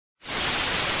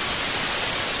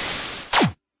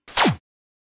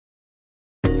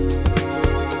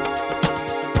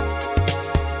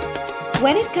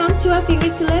When it comes to our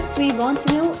favorite celebs, we want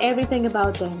to know everything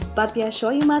about them. But we are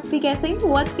sure you must be guessing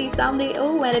what's the sum they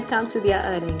owe when it comes to their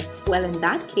earnings. Well, in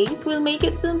that case, we'll make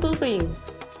it simple for you.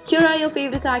 Here are your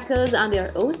favorite actors and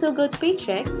their oh so good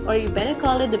paychecks, or you better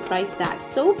call it the price tag.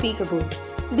 So peekaboo.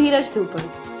 Dheeraj Dhoopar.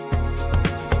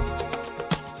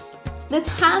 This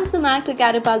handsome actor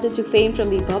catapulted to fame from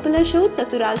the popular show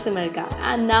Sasural Simar Ka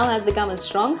and now has become a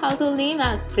strong household name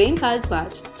as Prem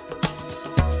Bharadwaj.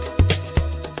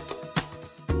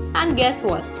 And guess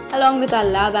what? Along with our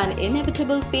love and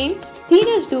inevitable fame,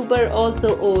 Dheeraj Dhoopar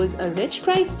also owes a rich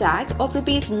price tag of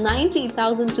Rs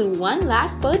 90,000 to 1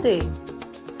 lakh per day.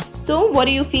 So what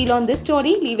do you feel on this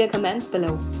story? Leave your comments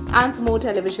below. And for more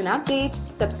television updates,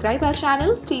 subscribe our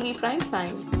channel TV Prime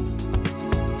Time.